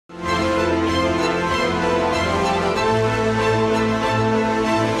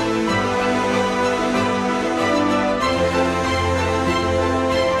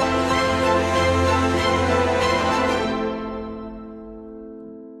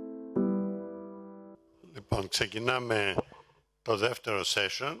Λοιπόν, ξεκινάμε το δεύτερο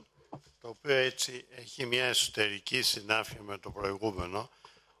session, το οποίο έτσι έχει μια εσωτερική συνάφεια με το προηγούμενο,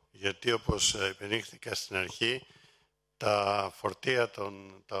 γιατί όπως υπενήχθηκα στην αρχή, τα φορτία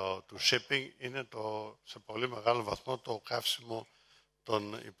του shipping είναι σε πολύ μεγάλο βαθμό το καύσιμο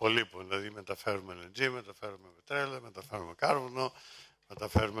των υπολείπων. Δηλαδή μεταφέρουμε LNG, μεταφέρουμε πετρέλαιο, μεταφέρουμε κάρβουνο,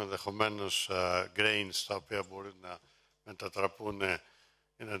 μεταφέρουμε ενδεχομένως grains τα οποία μπορούν να μετατραπούν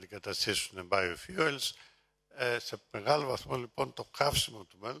ή να αντικαταστήσουν biofuels. Σε μεγάλο βαθμό λοιπόν το καύσιμο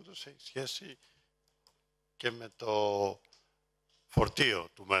του μέλλοντος έχει σχέση και με το φορτίο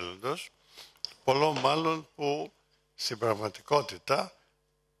του μέλλοντος, πολλό μάλλον που στην πραγματικότητα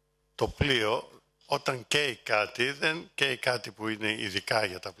το πλοίο όταν καίει κάτι δεν καίει κάτι που είναι ειδικά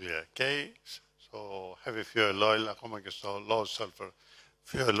για τα πλοία. Καίει στο heavy fuel oil, ακόμα και στο low sulfur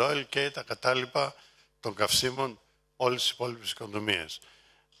fuel oil, καίει τα κατάλοιπα των καυσίμων όλες τις υπόλοιπες οικονομίες.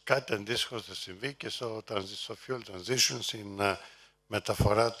 Κάτι αντίστοιχο θα συμβεί και στο fuel transition, στην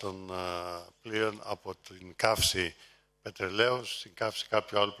μεταφορά των πλοίων από την καύση πετρελαίου στην καύση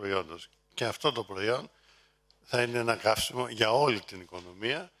κάποιου άλλου προϊόντος. Και αυτό το προϊόν θα είναι ένα καύσιμο για όλη την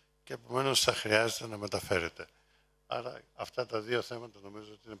οικονομία και επομένως θα χρειάζεται να μεταφέρεται. Άρα αυτά τα δύο θέματα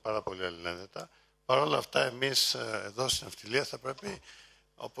νομίζω ότι είναι πάρα πολύ αλληλένδετα. Παρ' όλα αυτά εμείς εδώ στην ναυτιλία θα πρέπει,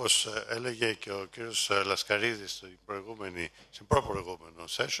 όπως έλεγε και ο κύριος Λασκαρίδης στην προπροηγούμενο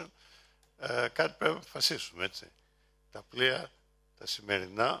session, κάτι πρέπει να αποφασίσουμε, έτσι. Τα πλοία, τα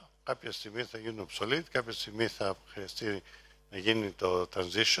σημερινά, κάποια στιγμή θα γίνουν obsolete, κάποια στιγμή θα χρειαστεί να γίνει το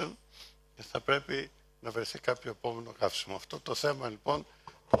transition και θα πρέπει να βρεθεί κάποιο επόμενο καύσιμο. Αυτό το θέμα λοιπόν,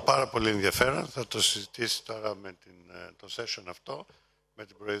 το πάρα πολύ ενδιαφέρον, θα το συζητήσει τώρα με το session αυτό, με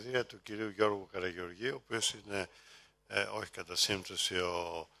την προεδρία του κυρίου Γιώργου Καραγεωργίου, ο οποίος είναι όχι κατά σύμπτωση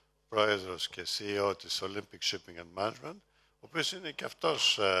ο πρόεδρος και CEO της Olympic Shipping and Management, ο οποίος είναι και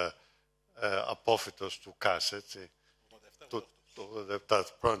αυτός απόφυτος του ΚΑΣ, έτσι, το 87,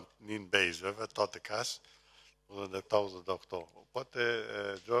 πρώην νυν base βέβαια, τότε ΚΑΣ, 87-88. Οπότε,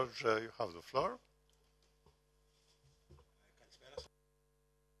 George, you have the floor.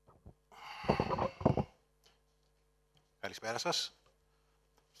 Καλησπέρα σας.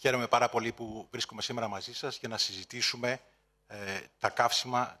 Χαίρομαι πάρα πολύ που βρίσκομαι σήμερα μαζί σας για να συζητήσουμε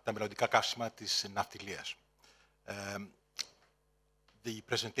τα μελλοντικά καύσιμα της ναυτιλίας. The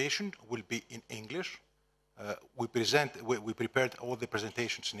presentation will be in English. We prepared all the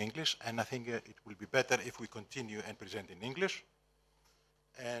presentations in English, and I think it will be better if we continue and present in English.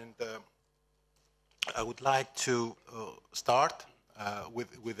 And I would like to start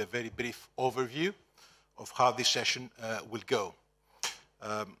with a very brief overview of how this session will go.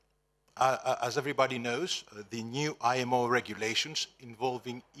 As everybody knows, the new IMO regulations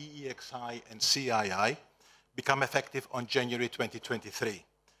involving EEXI and CII become effective on January 2023.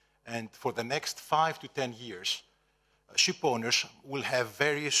 And for the next 5 to 10 years, ship owners will have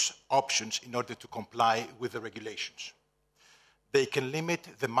various options in order to comply with the regulations. They can limit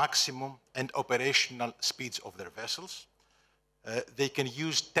the maximum and operational speeds of their vessels. They can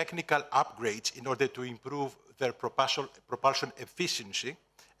use technical upgrades in order to improve their propulsion efficiency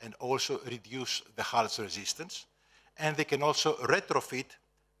and also reduce the hull's resistance. And they can also retrofit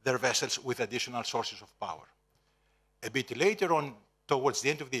their vessels with additional sources of power. A bit later on, towards the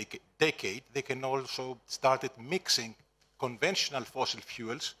end of the decade, they can also start mixing conventional fossil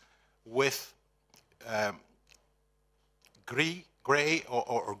fuels with gray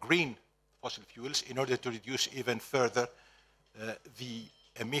or green fossil fuels in order to reduce even further the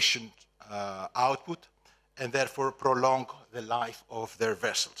emission output and therefore prolong the life of their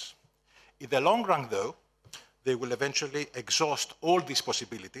vessels. In the long run, though, they will eventually exhaust all these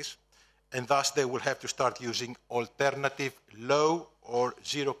possibilities, and thus they will have to start using alternative low or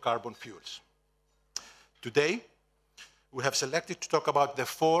zero carbon fuels. Today, we have selected to talk about the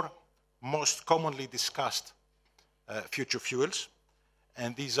 4 most commonly discussed future fuels,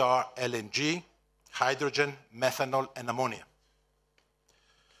 and these are LNG, hydrogen, methanol, and ammonia.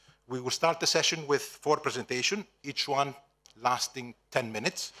 We will start the session with 4 presentations, each one lasting 10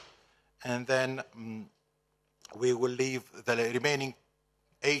 minutes, and then we will leave the remaining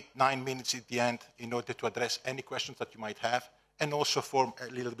 8-9 minutes at the end in order to address any questions that you might have, and also form a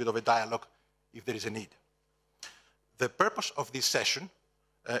little bit of a dialogue if there is a need. The purpose of this session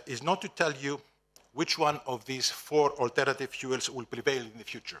is not to tell you which one of these 4 alternative fuels will prevail in the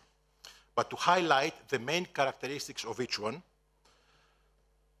future, but to highlight the main characteristics of each one,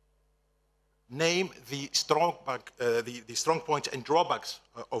 name the strong points and drawbacks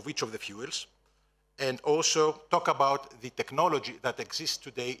of each of the fuels, and also talk about the technology that exists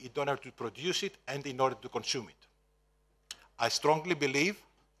today in order to produce it and in order to consume it. I strongly believe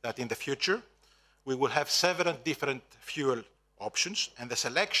that in the future, we will have several different fuel options, and the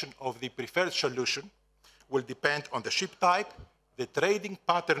selection of the preferred solution will depend on the ship type, the trading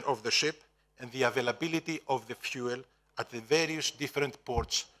pattern of the ship, and the availability of the fuel at the various different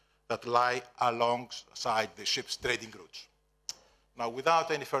ports that lie alongside the ship's trading routes. Now,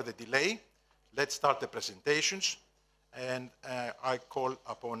 without any further delay, let's start the presentations, and I call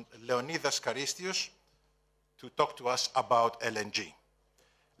upon Leonidas Karistios to talk to us about LNG.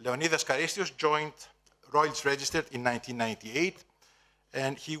 Leonidas Karistios joined Royals Registered in 1998,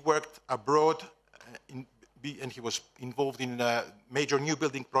 and he worked abroad and he was involved in major new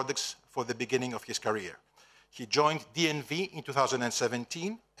building projects for the beginning of his career. He joined DNV in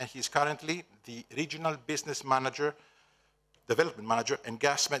 2017, and he is currently the Regional Business Manager, Development Manager, and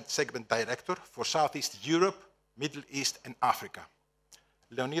Gas Segment Director for Southeast Europe, Middle East, and Africa.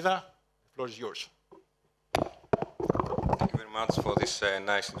 Leonidas, the floor is yours. Thank you very much for this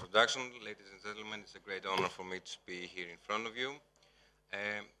nice introduction. Ladies and gentlemen, it's a great honor for me to be here in front of you.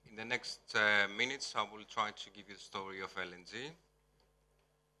 In the next minutes, I will try to give you the story of LNG.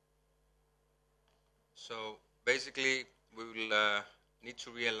 So basically, we will need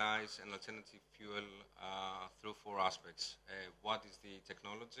to realize an alternative fuel through four aspects. What is the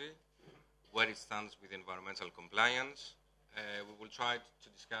technology, where it stands with environmental compliance. We will try to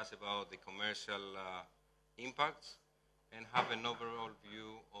discuss about the commercial impacts and have an overall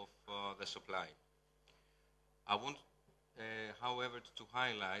view of the supply. I want, however, to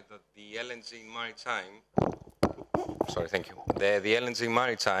highlight that the LNG maritime, the LNG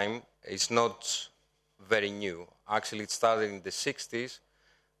maritime is not very new. Actually, it started in the 60s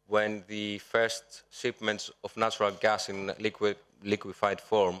when the first shipments of natural gas in liquefied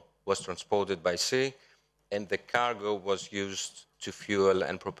form was transported by sea, and the cargo was used to fuel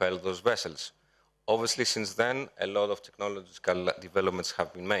and propel those vessels. Obviously, since then, a lot of technological developments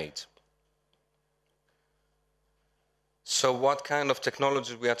have been made. So what kind of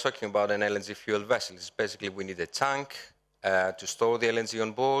technologies we are talking about in LNG fuel vessels? Basically, we need a tank to store the LNG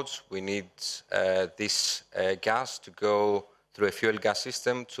on board. We need this gas to go through a fuel gas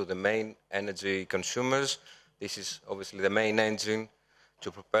system to the main energy consumers. This is obviously the main engine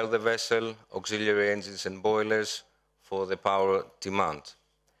to propel the vessel, auxiliary engines and boilers for the power demand.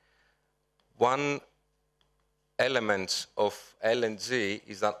 One element of LNG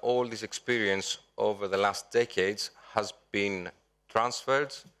is that all this experience over the last decades has been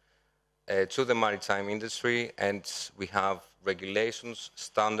transferred to the maritime industry, and we have regulations,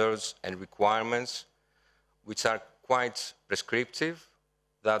 standards, and requirements which are quite prescriptive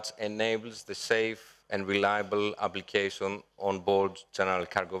that enables the safe and reliable application on board general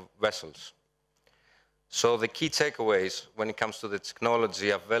cargo vessels. So the key takeaways when it comes to the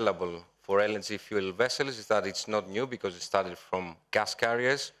technology available for LNG fuel vessels is that it's not new because it started from gas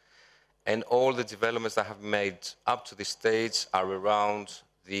carriers, and all the developments that have been made up to this stage are around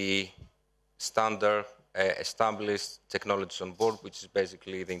the standard established technologies on board, which is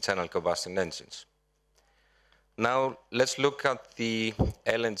basically the internal combustion engines. Now, let's look at the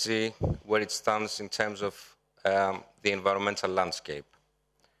LNG, where it stands in terms of the environmental landscape.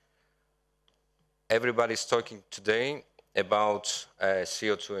 Everybody's talking today about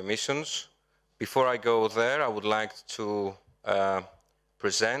CO2 emissions. Before I go there, I would like to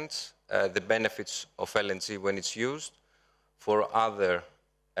present the benefits of LNG when it's used for other,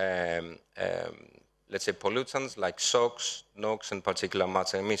 let's say, pollutants like SOx, NOx, and particulate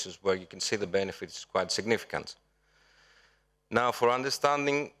matter emissions, where you can see the benefits is quite significant. Now, for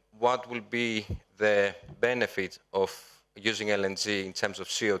understanding what will be the benefit of using LNG in terms of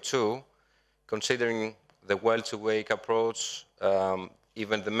CO2, considering the well-to-wake approach,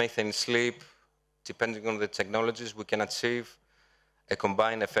 even the methane slip, depending on the technologies, we can achieve a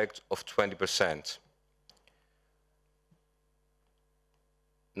combined effect of 20%.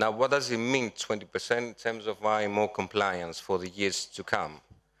 Now, what does it mean, 20%, in terms of IMO compliance for the years to come?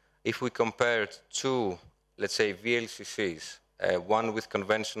 If we compare two, let's say, VLCCs, one with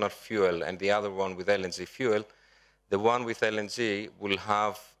conventional fuel and the other one with LNG fuel, the one with LNG will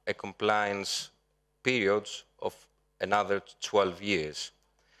have a compliance period of another 12 years.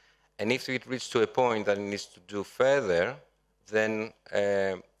 And if it reaches to a point that it needs to do further, then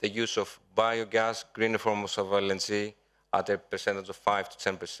the use of biogas, greener forms of LNG, at a percentage of 5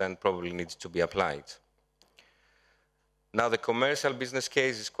 to 10% probably needs to be applied. Now, the commercial business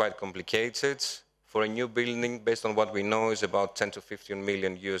case is quite complicated. For a new building, based on what we know, is about 10 to 15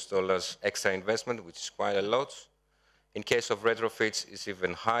 million US dollars extra investment, which is quite a lot. In case of retrofits, it's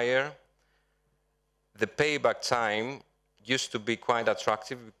even higher. The payback time used to be quite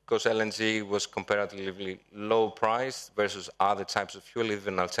attractive because LNG was comparatively low priced versus other types of fuel,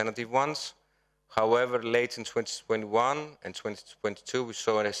 even alternative ones. However, late in 2021 and 2022, we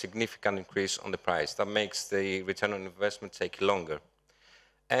saw a significant increase on the price. That makes the return on investment take longer.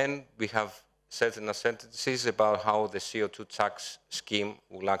 And we have certain uncertainties about how the CO2 tax scheme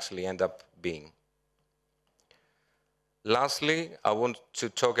will actually end up being. Lastly, I want to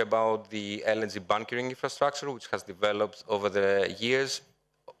talk about the LNG bunkering infrastructure, which has developed over the years.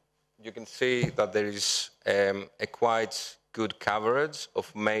 You can see that there is a quite good coverage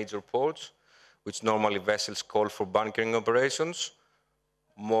of major ports, which normally vessels call for bunkering operations.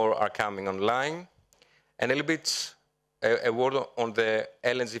 More are coming online. And a little bit a word on the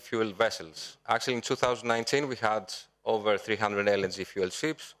LNG fuel vessels. Actually, in 2019, we had over 300 LNG fuel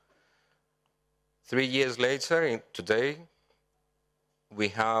ships. 3 years later, today, we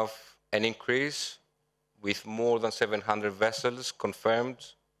have an increase with more than 700 vessels confirmed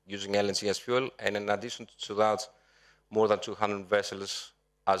using LNG as fuel, and in addition to that, more than 200 vessels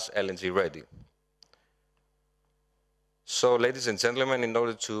as LNG ready. So, ladies and gentlemen, in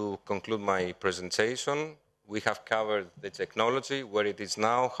order to conclude my presentation, we have covered the technology, where it is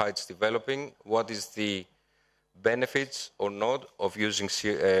now, how it's developing, what is the benefits or not of using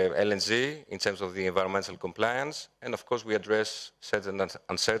LNG in terms of the environmental compliance, and of course we address certain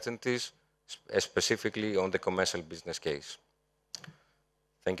uncertainties, specifically on the commercial business case.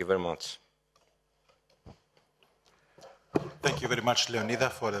 Thank you very much. Thank you very much,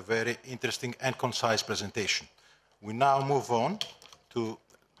 Leonidas, for a very interesting and concise presentation. We now move on to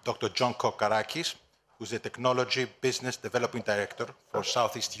Dr. John Kokarakis, who's the Technology Business Development Director for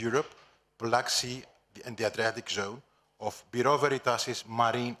Southeast Europe, Black Sea and the Adriatic Zone of Bureau Veritas'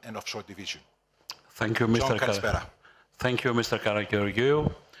 Marine and Offshore Division. Thank you, Mr. Thank you, Mr.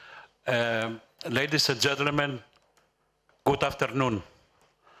 Karageorgiou. Ladies and gentlemen, good afternoon.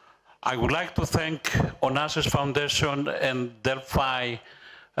 I would like to thank Onassis Foundation and Delphi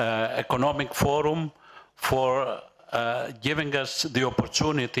Economic Forum for giving us the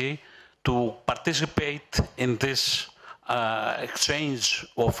opportunity to participate in this exchange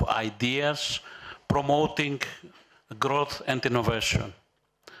of ideas, promoting growth and innovation.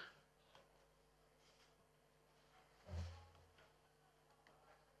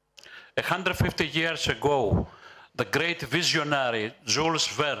 A 150 years ago, the great visionary Jules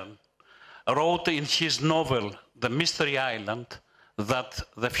Verne wrote in his novel, The Mystery Island, that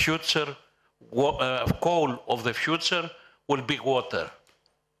the future coal of the future will be water.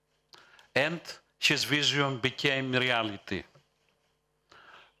 And his vision became reality.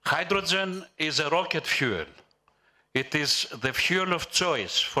 Hydrogen is a rocket fuel. It is the fuel of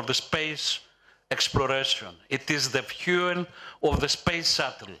choice for the space exploration. It is the fuel of the space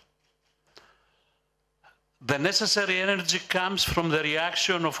shuttle. The necessary energy comes from the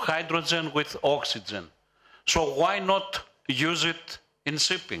reaction of hydrogen with oxygen. So why not use it in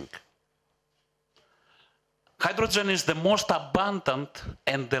shipping? Hydrogen is the most abundant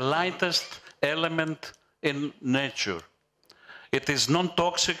and the lightest element in nature. It is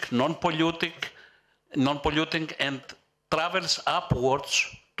non-toxic, non-polluting, and travels upwards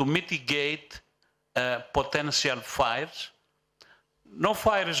to mitigate potential fires. No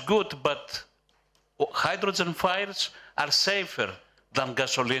fire is good, but hydrogen fires are safer than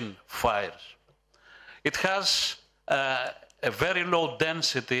gasoline fires. It has a very low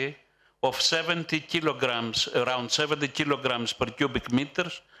density of 70 kilograms, around 70 kilograms per cubic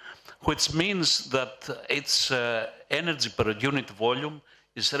meters, which means that its energy per unit volume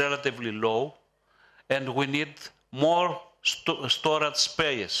is relatively low, and we need more storage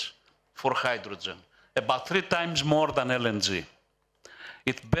space for hydrogen, about 3 times more than LNG.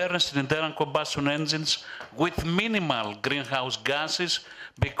 It burns in internal combustion engines with minimal greenhouse gases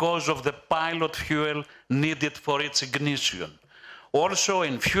because of the pilot fuel needed for its ignition. Also,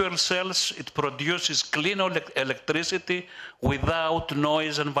 in fuel cells, it produces clean electricity without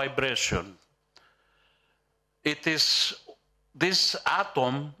noise and vibration. It is, this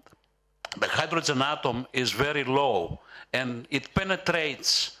atom, the hydrogen atom, is very low, and it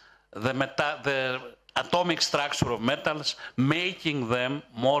penetrates the atomic structure of metals, making them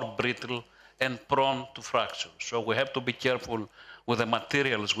more brittle and prone to fracture. So we have to be careful with the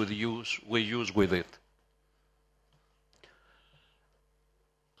materials we use with it.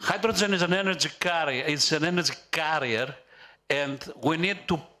 Hydrogen is an energy carrier. It's an energy carrier, and we need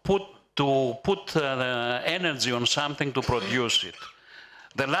to put energy on something to produce it.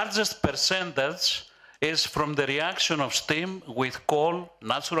 The largest percentage is from the reaction of steam with coal,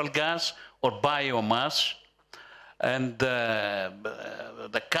 natural gas, or biomass. And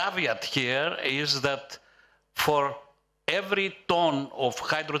the caveat here is that for every ton of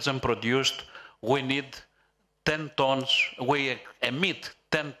hydrogen produced, we need 10 tons, we emit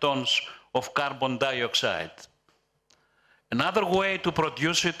 10 tons of carbon dioxide. Another way to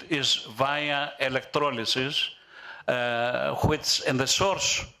produce it is via electrolysis, and the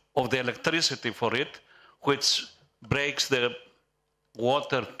source of the electricity for it, which breaks the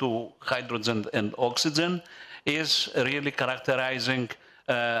water to hydrogen and oxygen, is really characterizing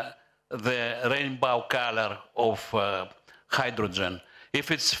the rainbow color of hydrogen.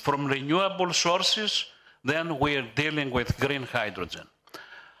 If it's from renewable sources, then we're dealing with green hydrogen.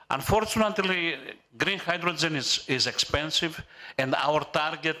 Unfortunately, green hydrogen is expensive, and our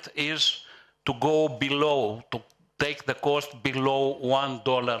target is to go below, to take the cost below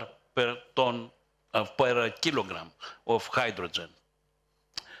 $1 per ton, per kilogram of hydrogen.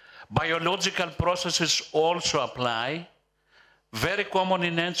 Biological processes also apply, very common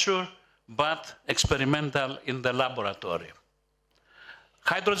in nature, but experimental in the laboratory.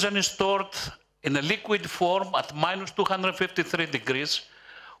 Hydrogen is stored in a liquid form at minus 253 degrees,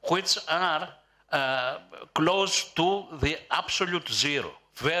 which are close to the absolute zero,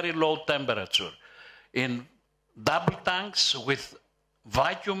 very low temperature, in double tanks with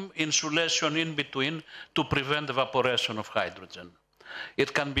vacuum insulation in between to prevent evaporation of hydrogen.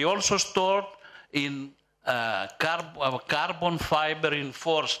 It can be also stored in carbon fiber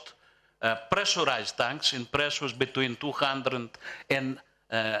reinforced pressurized tanks in pressures between 200 and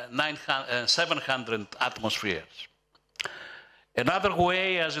 700 atmospheres. Another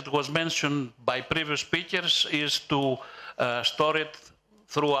way, as it was mentioned by previous speakers, is to store it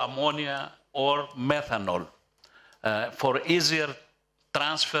through ammonia or methanol for easier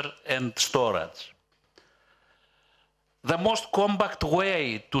transfer and storage. The most compact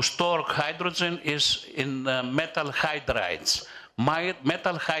way to store hydrogen is in metal hydrides.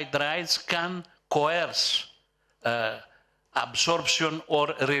 Metal hydrides can coerce absorption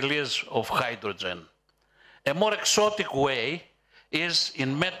or release of hydrogen. A more exotic way is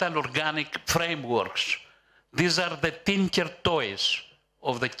in metal organic frameworks. These are the tinker toys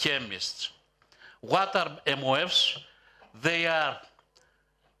of the chemists. What are MOFs? They are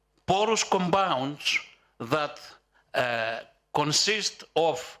porous compounds that consist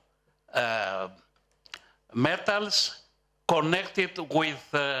of metals connected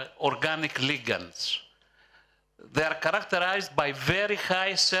with organic ligands. They are characterized by very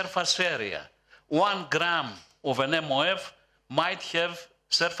high surface area. 1 gram of an MOF might have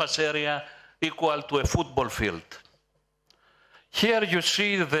surface area equal to a football field. Here you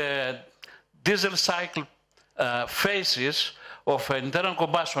see the diesel cycle phases of an internal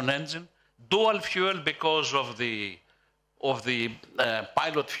combustion engine, dual fuel because of the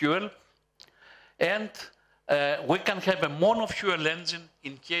pilot fuel, and we can have a mono-fuel engine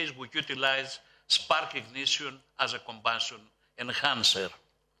in case we utilize spark ignition as a combustion enhancer.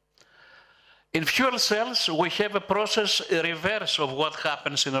 In fuel cells, we have a process reverse of what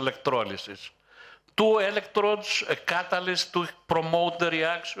happens in electrolysis. 2 electrodes, a catalyst to promote the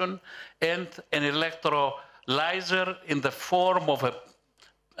reaction, and an electrolyzer in the form of a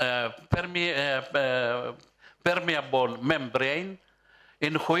permeable membrane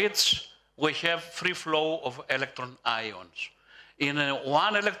in which we have free flow of electron ions. In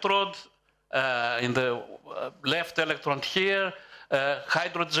one electrode, in the left electron here,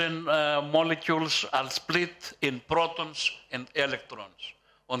 hydrogen molecules are split in protons and electrons.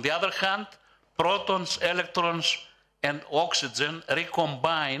 On the other hand, protons, electrons, and oxygen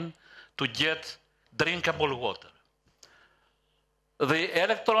recombine to get drinkable water. The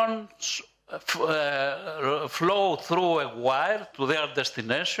electrons flow through a wire to their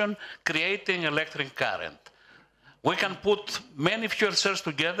destination, creating electric current. We can put many fuel cells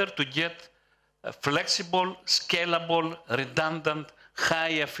together to get flexible, scalable, redundant,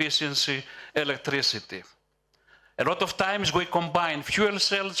 high efficiency electricity. A lot of times we combine fuel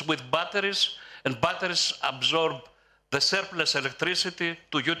cells with batteries, and batteries absorb the surplus electricity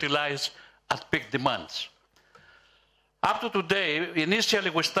to utilize at peak demands. Up to today, initially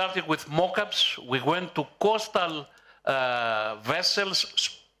we started with mock-ups. We went to coastal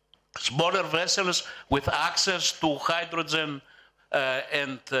vessels, smaller vessels with access to hydrogen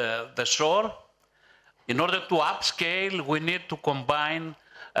and the shore. In order to upscale, we need to combine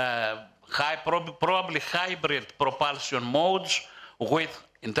probably hybrid propulsion modes with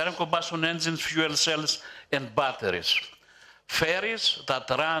internal combustion engines, fuel cells, and batteries. Ferries that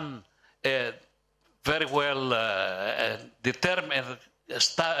run very well determined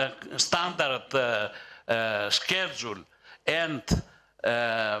standard schedule and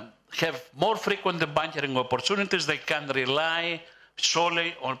have more frequent bunkering opportunities, they can rely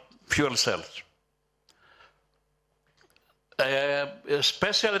solely on fuel cells.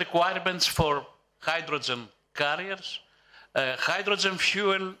 Special requirements for hydrogen carriers. Hydrogen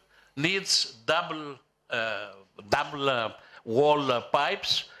fuel needs double wall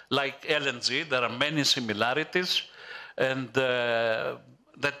pipes like LNG. There are many similarities. And the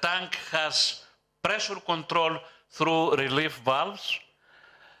tank has pressure control through relief valves.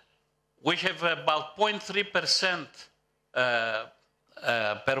 We have about 0.3%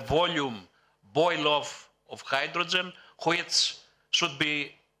 per volume boil-off of hydrogen, which should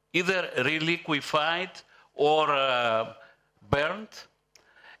be either reliquefied or burnt.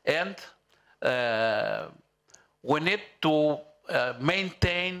 And we need to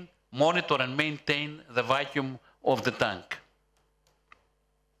monitor and maintain the vacuum of the tank.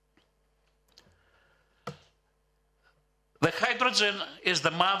 The hydrogen is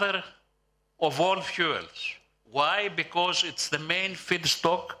the mother of all fuels. Why? Because it's the main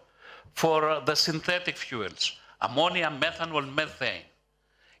feedstock for the synthetic fuels, ammonia, methanol, methane.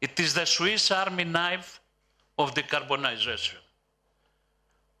 It is the Swiss Army knife of decarbonization.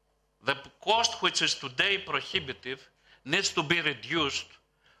 The cost, which is today prohibitive, needs to be reduced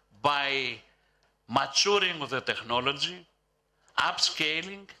by maturing of the technology,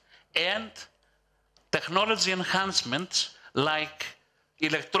 upscaling, and technology enhancements like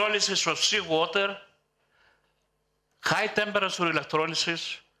electrolysis of seawater, high temperature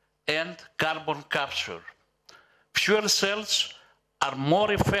electrolysis, and carbon capture. Fuel cells are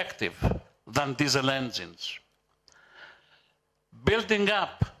more effective than diesel engines. Building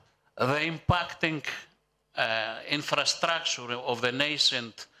up the impacting infrastructure of the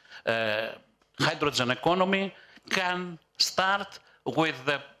nascent hydrogen economy can start with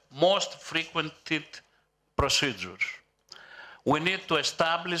the most frequented procedures. We need to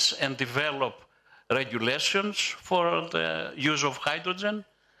establish and develop regulations for the use of hydrogen,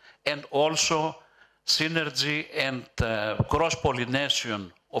 and also synergy and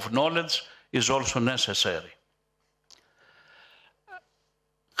cross-pollination of knowledge is also necessary.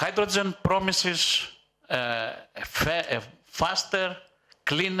 Hydrogen promises a faster,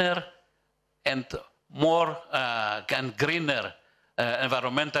 cleaner, and more and greener,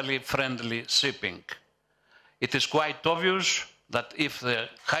 environmentally friendly shipping. It is quite obvious that if the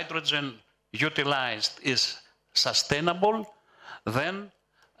hydrogen utilized is sustainable, then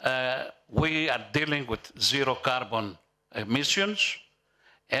we are dealing with zero carbon emissions,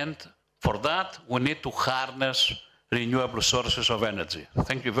 and for that we need to harness renewable sources of energy.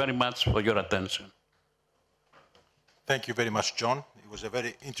 Thank you very much for your attention. Thank you very much, John. It was a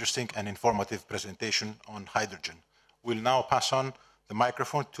very interesting and informative presentation on hydrogen. We'll now pass on the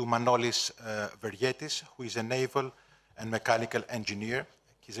microphone to Emmanuel Vergetis, who is a naval and mechanical engineer.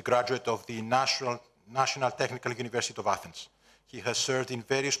 He's a graduate of the National Technical University of Athens. He has served in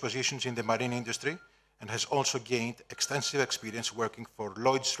various positions in the marine industry and has also gained extensive experience working for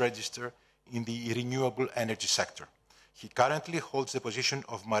Lloyd's Register in the renewable energy sector. He currently holds the position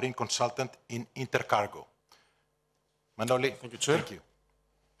of marine consultant in Intercargo. Manoli, thank you, Chair. Thank you.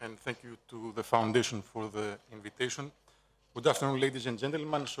 And thank you to the Foundation for the invitation. Good afternoon, ladies and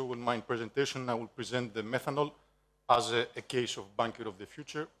gentlemen. So in my presentation, I will present the methanol as a case of bunker of the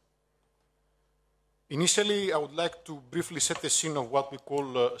future. Initially, I would like to briefly set the scene of what we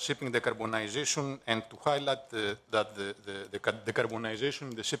call shipping decarbonization, and to highlight that the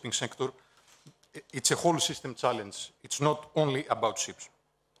decarbonization in the shipping sector, it's a whole system challenge. It's not only about ships.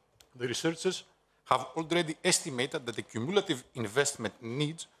 The researchers have already estimated that the cumulative investment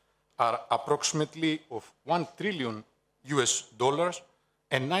needs are approximately of $1 trillion,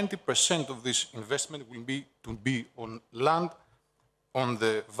 and 90% of this investment will be to be on land, on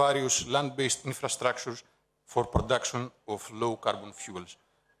the various land-based infrastructures for production of low-carbon fuels.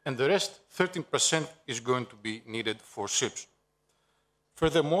 And the rest, 13%, is going to be needed for ships.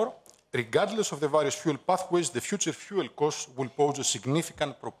 Furthermore, regardless of the various fuel pathways, the future fuel costs will pose a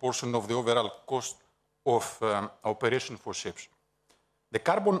significant proportion of the overall cost of operation for ships. The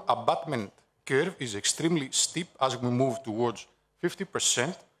carbon abatement curve is extremely steep as we move towards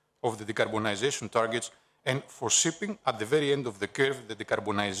 50% of the decarbonization targets, and for shipping, at the very end of the curve, the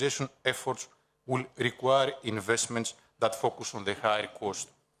decarbonization efforts will require investments that focus on the higher cost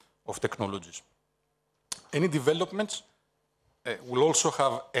of technologies. Any developments will also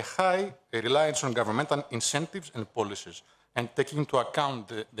have a high reliance on governmental incentives and policies. And taking into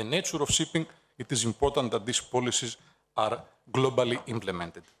account the nature of shipping, it is important that these policies are globally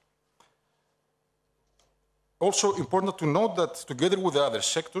implemented. Also important to note that together with the other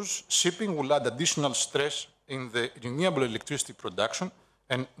sectors, shipping will add additional stress in the renewable electricity production,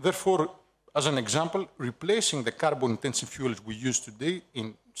 and therefore, as an example, replacing the carbon-intensive fuels we use today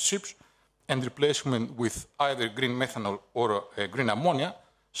in ships and replacing them with either green methanol or green ammonia,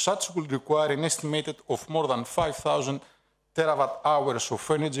 such will require an estimated of more than 5,000 terawatt-hours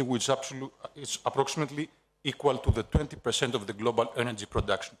of energy, which is approximately equal to the 20% of the global energy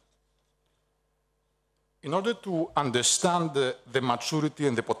production. In order to understand the maturity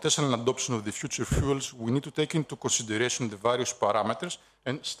and the potential adoption of the future fuels, we need to take into consideration the various parameters.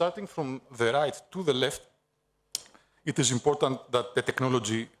 And starting from the right to the left, it is important that the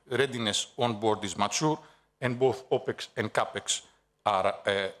technology readiness on board is mature, and both OPEX and CAPEX are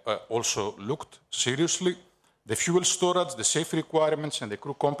also looked seriously. The fuel storage, the safety requirements, and the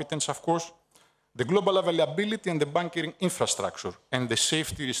crew competence, of course. The global availability and the bunkering infrastructure, and the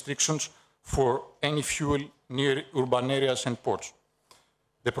safety restrictions for any fuel near urban areas and ports.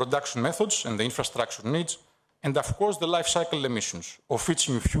 The production methods and the infrastructure needs, and of course the life cycle emissions of each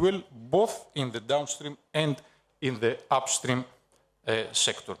new fuel, both in the downstream and in the upstream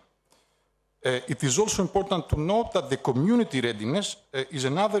sector. It is also important to note that the community readiness is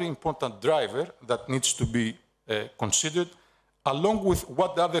another important driver that needs to be considered, along with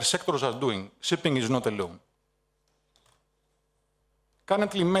what the other sectors are doing. Shipping is not alone.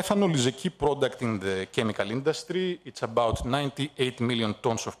 Currently, methanol is a key product in the chemical industry. It's about 98 million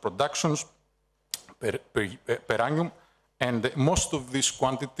tons of productions per annum, and most of these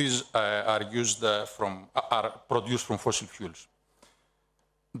quantities are produced from fossil fuels.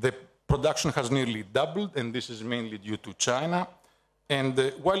 The production has nearly doubled, and this is mainly due to China. And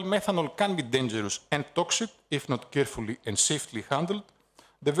while methanol can be dangerous and toxic if not carefully and safely handled,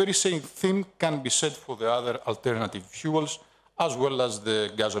 the very same thing can be said for the other alternative fuels, as well as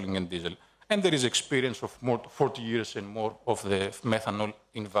the gasoline and diesel. And there is experience of more 40 years and more of the methanol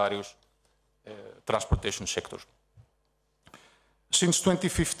in various transportation sectors. Since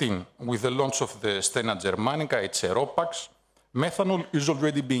 2015, with the launch of the Stena Germanica, its Aeropax, methanol is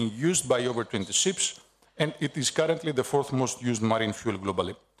already being used by over 20 ships, and it is currently the fourth most used marine fuel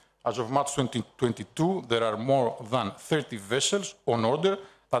globally. As of March 2022, there are more than 30 vessels on order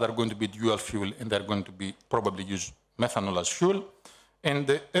that are going to be dual fuel, and they're going to be probably use methanol as fuel.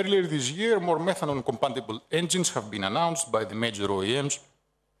 And earlier this year, more methanol-compatible engines have been announced by the major OEMs,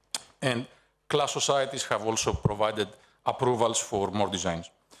 and class societies have also provided approvals for more designs.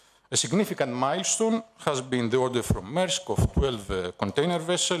 A significant milestone has been the order from Maersk of 12 container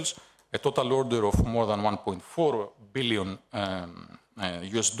vessels, a total order of more than 1.4 billion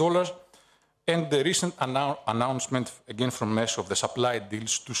US dollars, and the recent announcement, again from Maersk, of the supply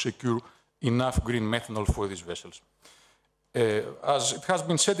deals to secure enough green methanol for these vessels. As it has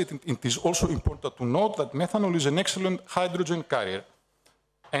been said, it is also important to note that methanol is an excellent hydrogen carrier,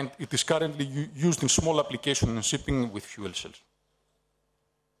 and it is currently used in small applications in shipping with fuel cells.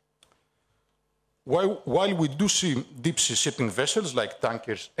 While we do see deep-sea shipping vessels like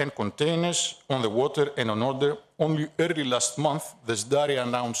tankers and containers on the water and on order, only early last month, the SDARI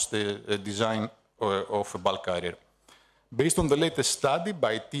announced the design of a bulk carrier. Based on the latest study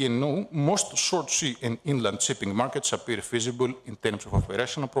by TNO, most short-sea and inland shipping markets appear feasible in terms of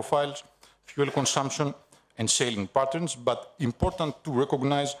operational profiles, fuel consumption, and sailing patterns, but important to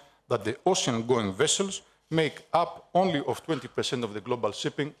recognize that the ocean-going vessels make up only of 20% of the global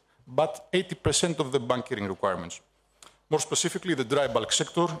shipping, but 80% of the bunkering requirements. More specifically, the dry bulk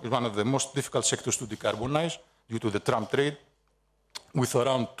sector is one of the most difficult sectors to decarbonize due to the tramp trade, with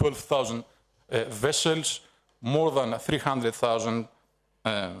around 12,000 vessels, more than 300,000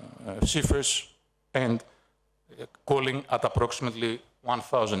 seafarers, and calling at approximately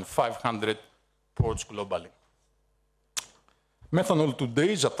 1,500 ports globally. Methanol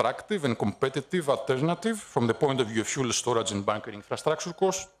today is attractive and competitive alternative from the point of view of fuel storage and bunkering infrastructure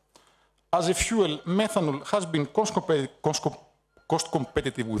costs. As a fuel, methanol has been cost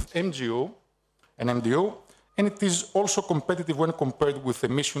competitive with MGO and MDO, and it is also competitive when compared with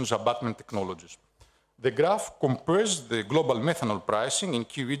emissions abatement technologies. The graph compares the global methanol pricing in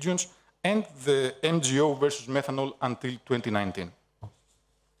key regions and the MGO versus methanol until 2019.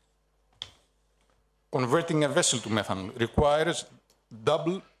 Converting a vessel to methanol requires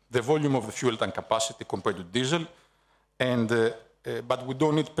double the volume of the fuel tank capacity compared to diesel, and but we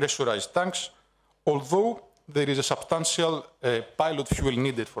don't need pressurized tanks, although there is a substantial pilot fuel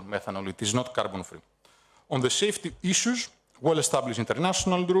needed for methanol. It is not carbon-free. On the safety issues, well-established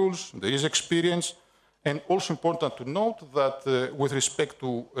international rules, there is experience, and also important to note that with respect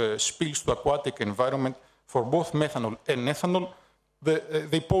to spills to aquatic environment for both methanol and ethanol,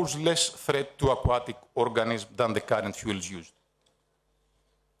 they pose less threat to aquatic organisms than the current fuels used.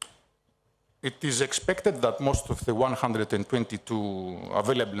 It is expected that most of the 122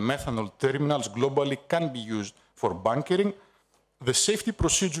 available methanol terminals globally can be used for bunkering. The safety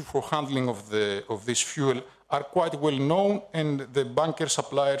procedures for handling of this fuel are quite well known, and the bunker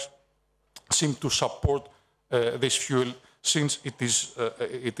suppliers seem to support this fuel since it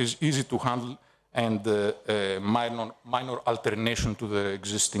is easy to handle and minor alternation to the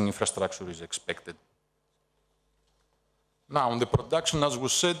existing infrastructure is expected. Now, on the production, as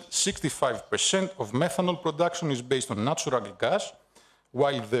was said, 65% of methanol production is based on natural gas,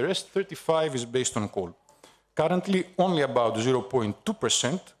 while the rest, 35%, is based on coal. Currently, only about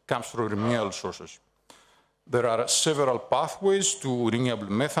 0.2% comes from renewable sources. There are several pathways to renewable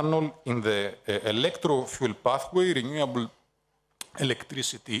methanol. In the electro-fuel pathway, renewable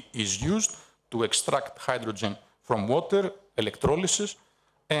electricity is used to extract hydrogen from water, electrolysis,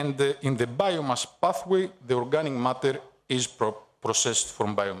 and in the biomass pathway, the organic matter is processed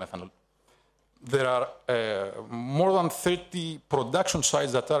from biomethanol. There are more than 30 production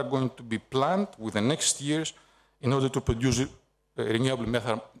sites that are going to be planned within the next years in order to produce renewable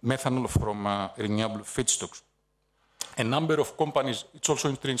methanol from renewable feedstocks. A number of companies, it's also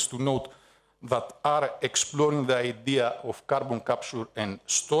interesting to note, that are exploring the idea of carbon capture and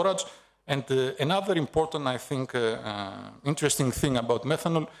storage. And another important, I think, interesting thing about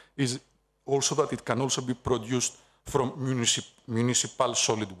methanol is also that it can also be produced from municipal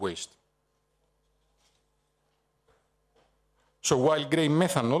solid waste. So while grey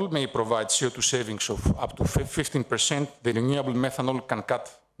methanol may provide CO2 savings of up to 15%, the renewable methanol can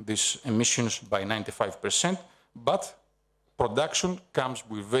cut these emissions by 95%, but production comes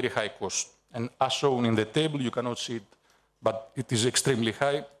with very high cost. And as shown in the table, you cannot see it, but it is extremely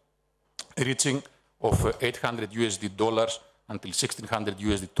high, reaching of $800 until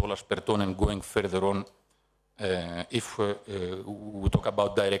 $1,600 per ton, and going further on if we talk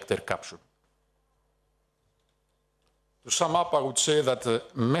about direct air capture. To sum up, I would say that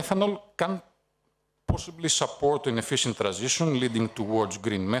methanol can possibly support an efficient transition leading towards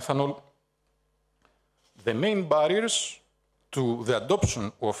green methanol. The main barriers to the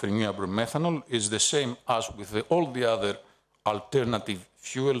adoption of renewable methanol is the same as with all the other alternative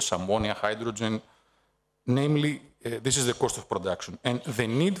fuels, ammonia, hydrogen, namely, this is the cost of production and the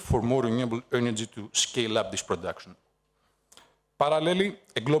need for more renewable energy to scale up this production. Parallelly,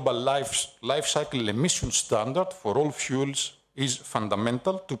 a global life cycle emission standard for all fuels is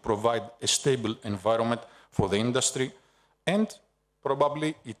fundamental to provide a stable environment for the industry, and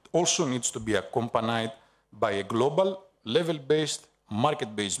probably it also needs to be accompanied by a global, level-based,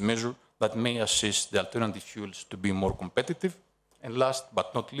 market-based measure that may assist the alternative fuels to be more competitive. And last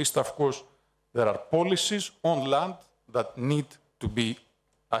but not least, of course, there are policies on land that need to be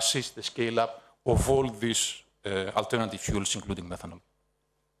assist the scale-up of all these alternative fuels, including methanol.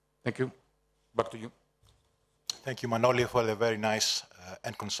 Thank you. Back to you. Thank you, Manoli, for the very nice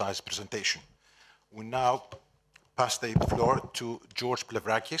and concise presentation. We now pass the floor to George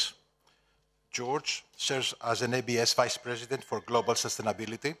Plevrakis. George serves as an ABS Vice President for Global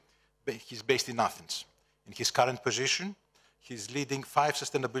Sustainability. He's based in Athens. In his current position, he's leading 5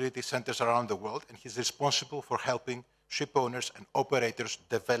 sustainability centers around the world, and he's responsible for helping ship owners and operators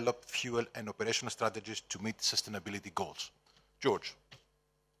develop fuel and operational strategies to meet sustainability goals. George.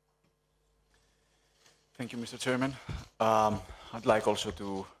 Thank you, Mr. Chairman. I'd like also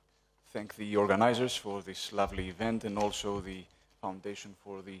to thank the organizers for this lovely event, and also the Foundation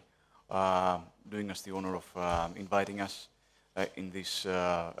for the, doing us the honor of inviting us in this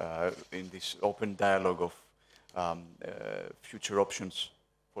open dialogue of future options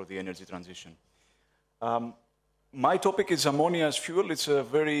for the energy transition. My topic is ammonia as fuel. It's a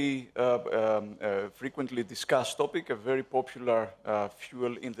very frequently discussed topic, a very popular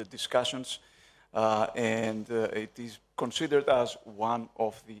fuel in the discussions, and it is considered as one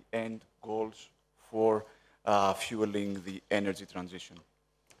of the end goals for fueling the energy transition.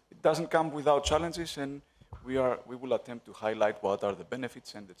 It doesn't come without challenges, and we will attempt to highlight what are the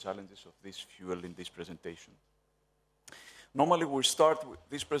benefits and the challenges of this fuel in this presentation. Normally, we start with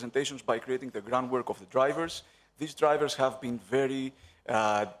these presentations by creating the groundwork of the drivers. These drivers have been very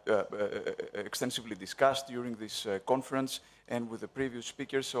extensively discussed during this conference and with the previous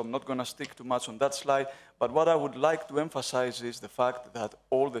speakers, so I'm not going to stick too much on that slide. But what I would like to emphasize is the fact that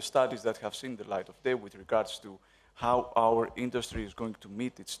all the studies that have seen the light of day with regards to how our industry is going to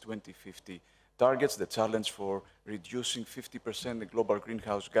meet its 2050 targets, the challenge for reducing 50% the global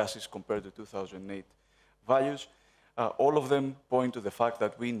greenhouse gases compared to 2008 values, all of them point to the fact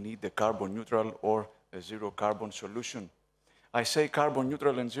that we need a carbon neutral or a zero carbon solution. I say carbon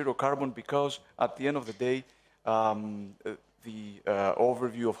neutral and zero carbon because at the end of the day, the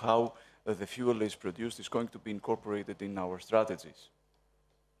overview of how the fuel is produced is going to be incorporated in our strategies.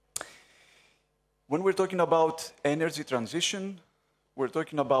 When we're talking about energy transition, we're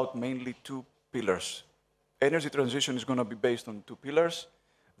talking about mainly 2 pillars. Energy transition is going to be based on 2 pillars.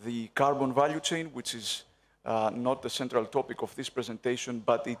 The carbon value chain, which is not the central topic of this presentation,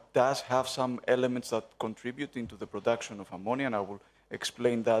 but it does have some elements that contribute into the production of ammonia, and I will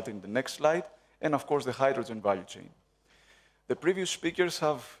explain that in the next slide, and of course the hydrogen value chain. The previous speakers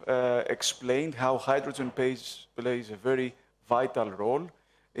have explained how hydrogen plays a very vital role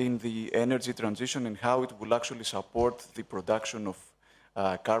in the energy transition and how it will actually support the production of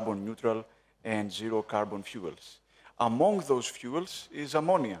carbon neutral and zero carbon fuels. Among those fuels is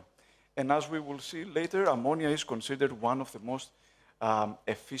ammonia. And as we will see later, ammonia is considered one of the most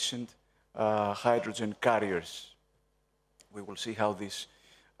efficient hydrogen carriers. We will see how this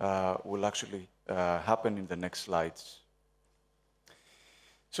will actually happen in the next slides.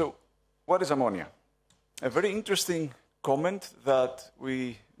 So, what is ammonia? A very interesting comment that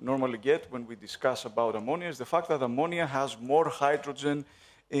we normally get when we discuss about ammonia is the fact that ammonia has more hydrogen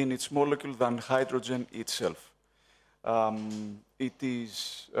in its molecule than hydrogen itself. It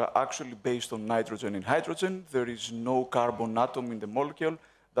is actually based on nitrogen and hydrogen. There is no carbon atom in the molecule.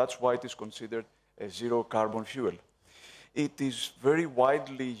 That's why it is considered a zero carbon fuel. It is very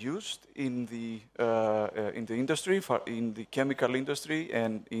widely used in the industry, in the chemical industry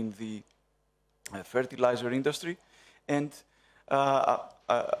and in the fertilizer industry. And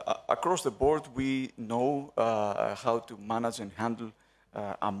across the board, we know how to manage and handle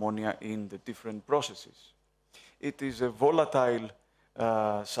ammonia in the different processes. It is a volatile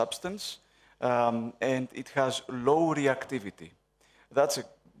substance, and it has low reactivity. That's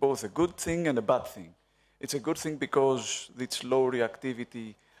both a good thing and a bad thing. It's a good thing because its low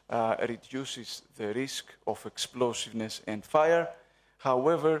reactivity reduces the risk of explosiveness and fire.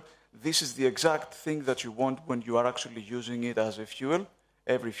 However, this is the exact thing that you want when you are actually using it as a fuel.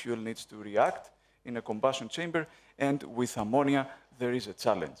 Every fuel needs to react in a combustion chamber, and with ammonia, there is a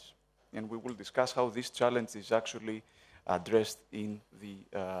challenge. And we will discuss how this challenge is actually addressed in the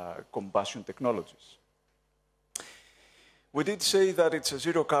combustion technologies. We did say that it's a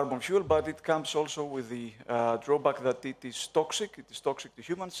zero carbon fuel, but it comes also with the drawback that it is toxic. It is toxic to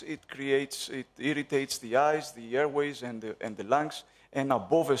humans. It irritates the eyes, the airways, and the lungs. And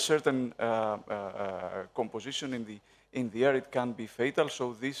above a certain composition in the air, it can be fatal.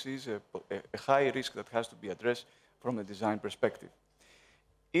 So this is a high risk that has to be addressed from a design perspective.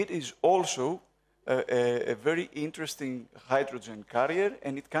 It is also a very interesting hydrogen carrier,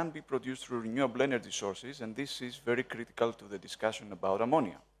 and it can be produced through renewable energy sources, and this is very critical to the discussion about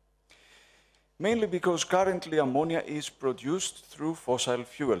ammonia. Mainly because currently ammonia is produced through fossil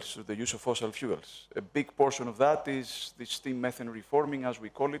fuels, through the use of fossil fuels. A big portion of that is the steam methane reforming, as we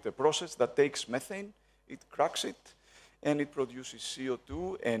call it, a process that takes methane, it cracks it, and it produces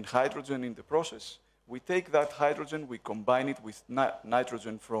CO2 and hydrogen in the process. We take that hydrogen, we combine it with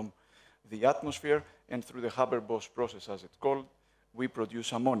nitrogen from the atmosphere, and through the Haber-Bosch process, as it's called, we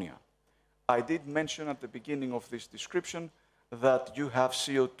produce ammonia. I did mention at the beginning of this description that you have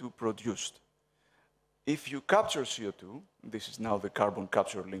CO2 produced. If you capture CO2, this is now the carbon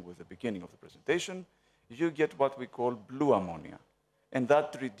capture link with the beginning of the presentation, you get what we call blue ammonia. And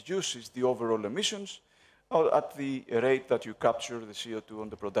that reduces the overall emissions at the rate that you capture the CO2 on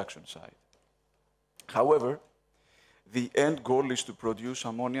the production side. However, the end goal is to produce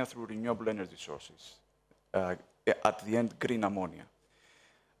ammonia through renewable energy sources, at the end, green ammonia.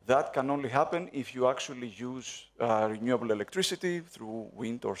 That can only happen if you actually use renewable electricity through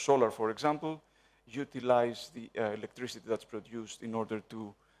wind or solar, for example, utilize the electricity that's produced in order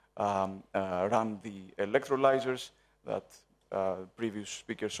to run the electrolyzers that previous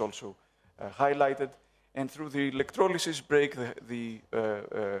speakers also highlighted, and through the electrolysis break the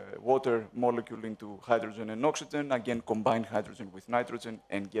water molecule into hydrogen and oxygen, again combine hydrogen with nitrogen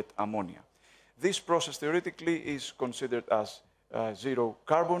and get ammonia. This process theoretically is considered as zero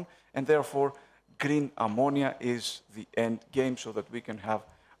carbon, and therefore green ammonia is the end game so that we can have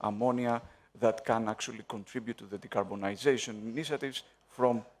ammonia that can actually contribute to the decarbonization initiatives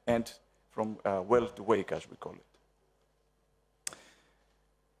from well to wake, as we call it.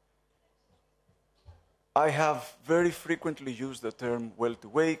 I have very frequently used the term well to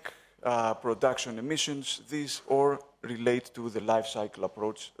wake, production emissions. These all relate to the life cycle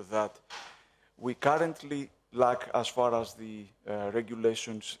approach that we currently lack as far as the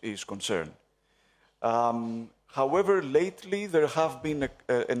regulations is concerned. However, lately there have been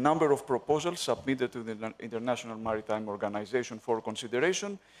a number of proposals submitted to the International Maritime Organization for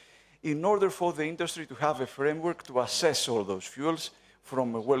consideration in order for the industry to have a framework to assess all those fuels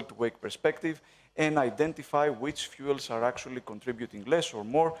from a well-to-wake perspective and identify which fuels are actually contributing less or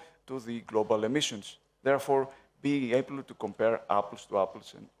more to the global emissions. Therefore, being able to compare apples to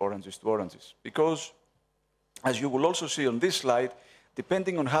apples and oranges to oranges. Because, as you will also see on this slide,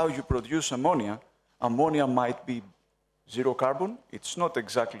 depending on how you produce ammonia, Ammonia might be zero carbon. It's not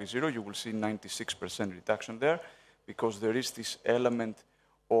exactly zero. You will see 96% reduction there because there is this element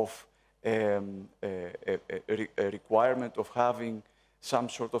of a requirement of having some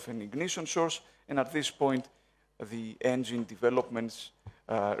sort of an ignition source. And at this point, the engine developments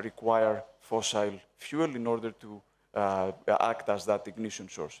require fossil fuel in order to act as that ignition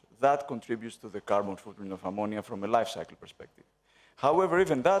source. That contributes to the carbon footprint of ammonia from a life cycle perspective. However,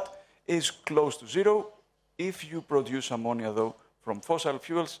 even that is close to zero. If you produce ammonia, though, from fossil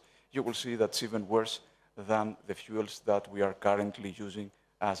fuels, you will see that's even worse than the fuels that we are currently using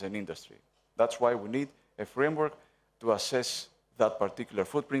as an industry. That's why we need a framework to assess that particular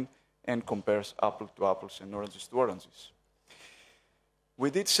footprint and compares apples to apples and oranges to oranges. We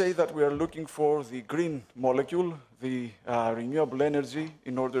did say that we are looking for the green molecule, the renewable energy,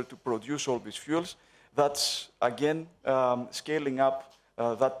 in order to produce all these fuels. That's, again, scaling up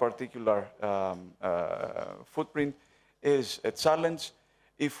that particular footprint is a challenge.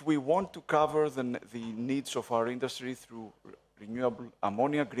 If we want to cover the needs of our industry through renewable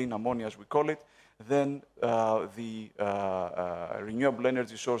ammonia, green ammonia as we call it, then the renewable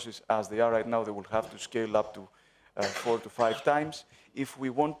energy sources as they are right now, they will have to scale up to 4 to 5 times. If we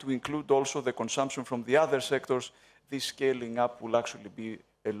want to include also the consumption from the other sectors, this scaling up will actually be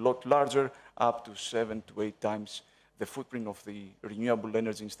a lot larger, up to 7 to 8 times the footprint of the renewable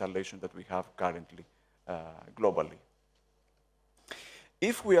energy installation that we have currently globally.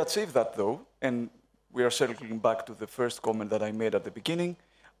 If we achieve that, though, and we are circling back to the first comment that I made at the beginning,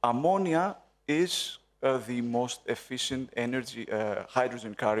 ammonia is the most efficient energy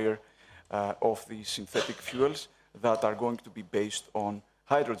hydrogen carrier of the synthetic fuels that are going to be based on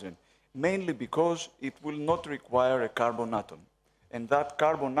hydrogen, mainly because it will not require a carbon atom. And that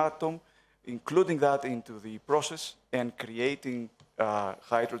carbon atom, including that into the process and creating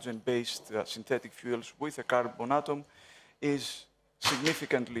hydrogen-based synthetic fuels with a carbon atom is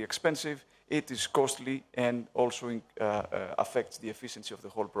significantly expensive, it is costly, and also affects the efficiency of the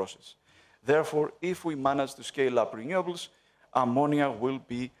whole process. Therefore, if we manage to scale up renewables, ammonia will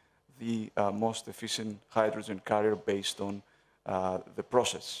be the most efficient hydrogen carrier based on the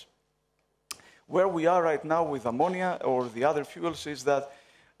process. Where we are right now with ammonia or the other fuels is that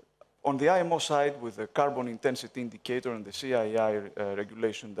on the IMO side, with the carbon intensity indicator and the CII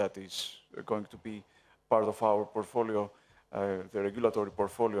regulation that is going to be part of our portfolio, the regulatory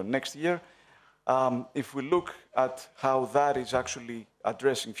portfolio next year, if we look at how that is actually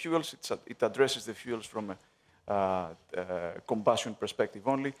addressing fuels, it addresses the fuels from a combustion perspective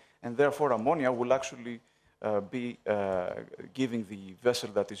only, and therefore ammonia will actually be giving the vessel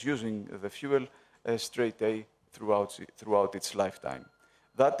that is using the fuel a straight A throughout its lifetime.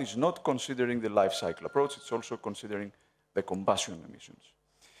 That is not considering the life cycle approach, it's also considering the combustion emissions.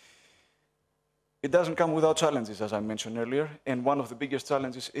 It doesn't come without challenges, as I mentioned earlier, and one of the biggest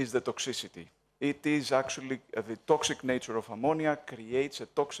challenges is the toxicity. It is actually the toxic nature of ammonia creates a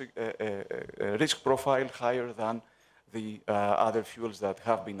risk profile higher than the other fuels that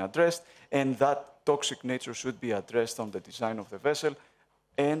have been addressed, and that toxic nature should be addressed on the design of the vessel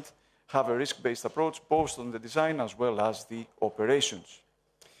and have a risk-based approach both on the design as well as the operations.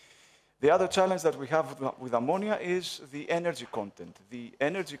 The other challenge that we have with ammonia is the energy content. The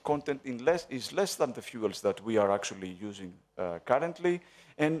energy content is less than the fuels that we are actually using currently,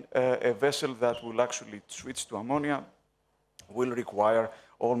 and a vessel that will actually switch to ammonia will require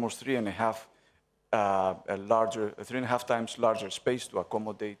almost 3.5 times larger space to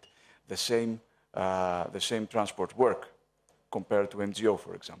accommodate the same transport work compared to MGO,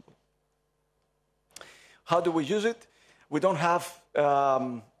 for example. How do we use it? We don't have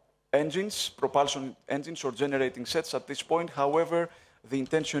engines, propulsion engines or generating sets at this point. However, the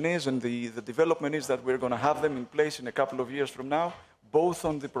intention is, and the development is, that we're going to have them in place in a couple of years from now, both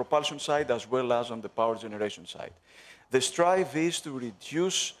on the propulsion side as well as on the power generation side. The strive is to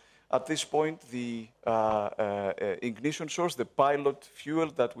reduce, at this point, the ignition source, the pilot fuel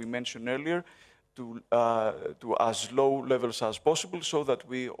that we mentioned earlier, to as low levels as possible, so that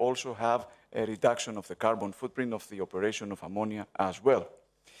we also have a reduction of the carbon footprint of the operation of ammonia as well.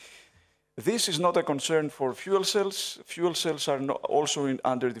 This is not a concern for fuel cells. Fuel cells are also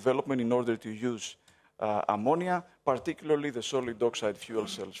under development in order to use ammonia, particularly the solid oxide fuel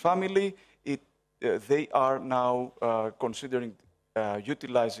cells family. They are now considering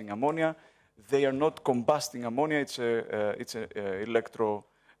utilizing ammonia. They are not combusting ammonia. It's a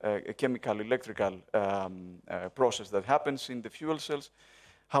chemical electrical process that happens in the fuel cells.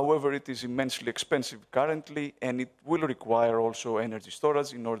 However, it is immensely expensive currently, and it will require also energy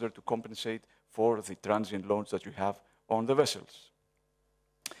storage in order to compensate for the transient loads that you have on the vessels.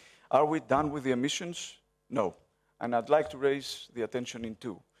 Are we done with the emissions? No. And I'd like to raise the attention in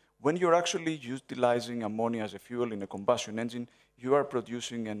two. When you're actually utilizing ammonia as a fuel in a combustion engine, you are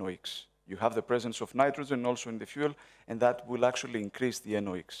producing NOx. You have the presence of nitrogen also in the fuel, and that will actually increase the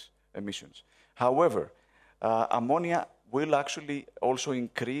NOx emissions. However, ammonia will actually also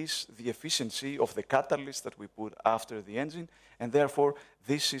increase the efficiency of the catalyst that we put after the engine, and therefore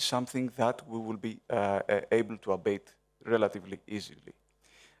this is something that we will be able to abate relatively easily.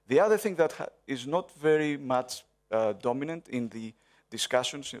 The other thing that is not very much dominant in the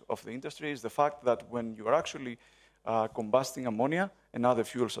discussions of the industry is the fact that when you are actually combusting ammonia and other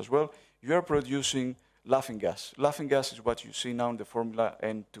fuels as well, you are producing laughing gas. Laughing gas is what you see now in the formula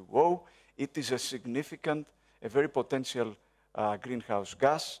N2O. It is a significant, a very potential greenhouse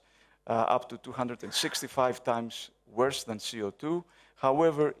gas, up to 265 times worse than CO2.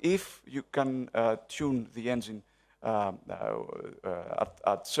 However, if you can tune the engine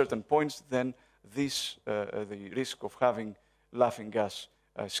at certain points, then this, the risk of having laughing gas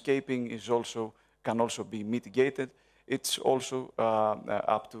escaping is also, can also be mitigated. It's also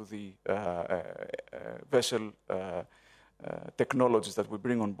up to the vessel technologies that we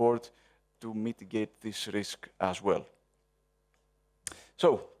bring on board to mitigate this risk as well.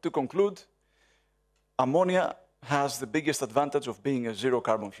 So, to conclude, ammonia has the biggest advantage of being a zero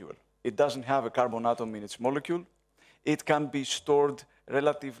carbon fuel. It doesn't have a carbon atom in its molecule. It can be stored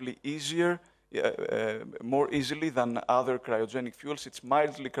relatively easier, more easily than other cryogenic fuels. It's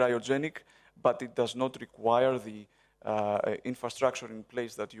mildly cryogenic, but it does not require the infrastructure in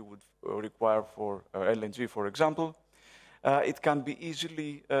place that you would require for LNG, for example. It can be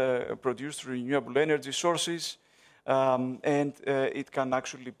easily produced through renewable energy sources, and it can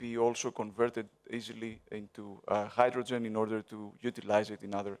actually be also converted easily into hydrogen in order to utilize it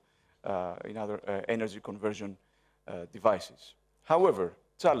in other energy conversion devices. However,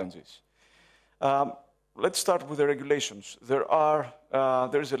 challenges. Let's start with the regulations. There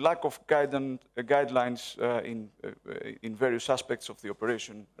is a lack of guidelines in various aspects of the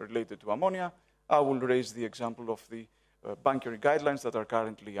operation related to ammonia. I will raise the example of the bunkering guidelines that are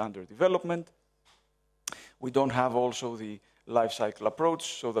currently under development. We don't have also the life cycle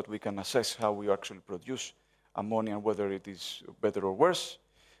approach so that we can assess how we actually produce ammonia and whether it is better or worse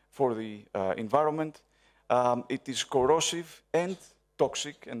for the environment. It is corrosive and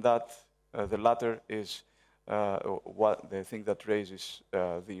toxic, and that the latter is the thing that raises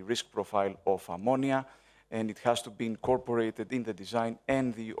the risk profile of ammonia, and it has to be incorporated in the design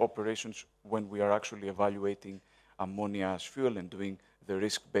and the operations when we are actually evaluating ammonia as fuel and doing the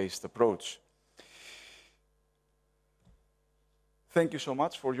risk-based approach. Thank you so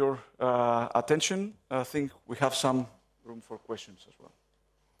much for your attention. I think we have some room for questions as well.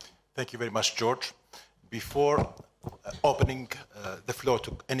 Thank you very much, George. Before opening the floor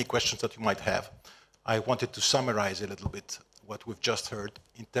to any questions that you might have, I wanted to summarize a little bit what we've just heard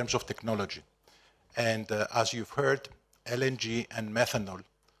in terms of technology. And as you've heard, LNG and methanol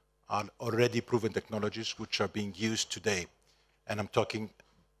are already proven technologies which are being used today. And I'm talking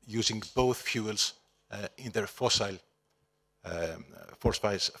using both fuels in their fossil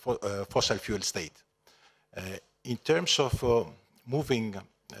fuel state. In terms of moving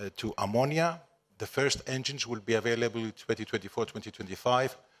to ammonia, the first engines will be available in 2024,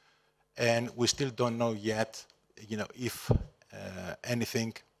 2025, and we still don't know yet, if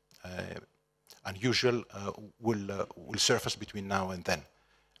anything unusual will surface between now and then.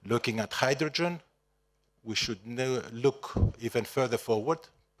 Looking at hydrogen, we should look even further forward,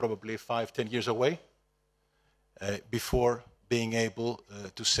 probably 5-10 years away, before being able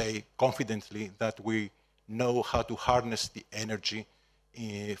to say confidently that we know how to harness the energy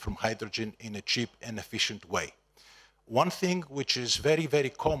from hydrogen in a cheap and efficient way. One thing which is very, very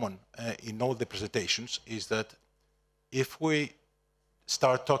common in all the presentations is that if we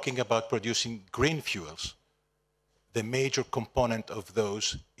start talking about producing green fuels, the major component of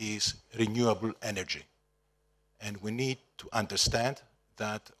those is renewable energy. And we need to understand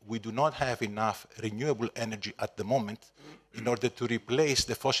that we do not have enough renewable energy at the moment in order to replace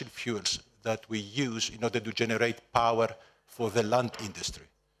the fossil fuels that we use in order to generate power for the land industry.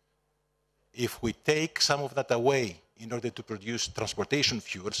 If we take some of that away in order to produce transportation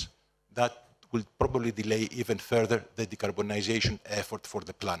fuels, that will probably delay even further the decarbonization effort for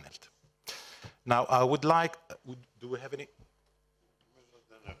the planet. Now, I would like, do we have any?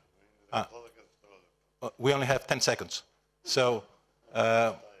 We only have 10 seconds. So,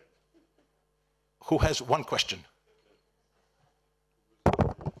 who has one question?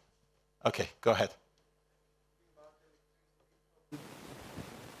 Okay, go ahead.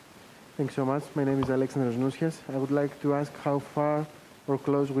 Thanks so much. My name is Alexandros Nousias. I would like to ask how far or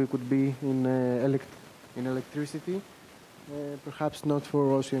close we could be in electricity. Perhaps not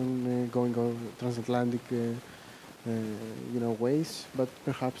for ocean going or transatlantic ways, but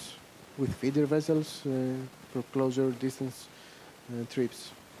perhaps with feeder vessels for closer distance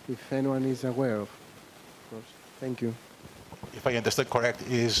trips, if anyone is aware of course. Thank you. If I understand correct,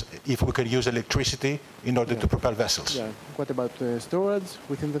 is if we can use electricity in order to propel vessels. Yeah. What about storage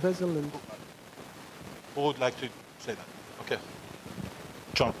within the vessel? And who would like to say that? Okay.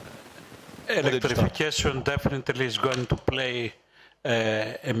 John. Electrification definitely is going to play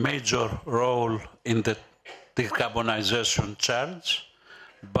a major role in the decarbonization challenge,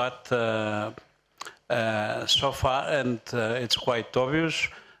 but so far, and it's quite obvious,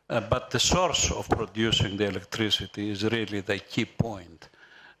 but the source of producing the electricity is really the key point.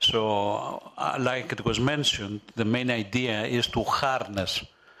 So, like it was mentioned, the main idea is to harness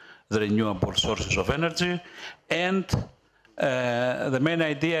the renewable sources of energy, and the main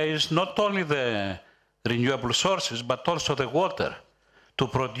idea is not only the renewable sources, but also the water. To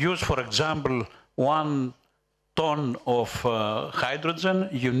produce, for example, 1 ton of hydrogen,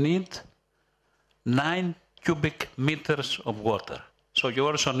 you need 9 cubic meters of water. So you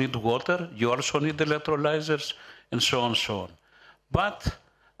also need water, you also need electrolyzers, and so on, so on. But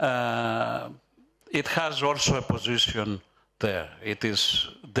it has also a position there. It is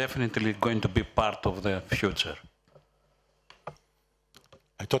definitely going to be part of the future.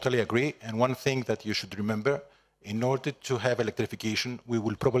 I totally agree. And one thing that you should remember, in order to have electrification, we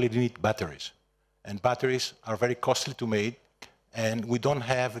will probably need batteries. And batteries are very costly to make, and we don't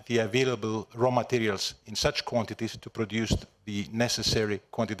have the available raw materials in such quantities to produce the necessary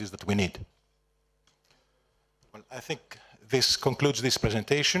quantities that we need. Well, I think this concludes this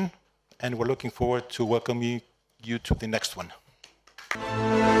presentation, and we're looking forward to welcoming you to the next one.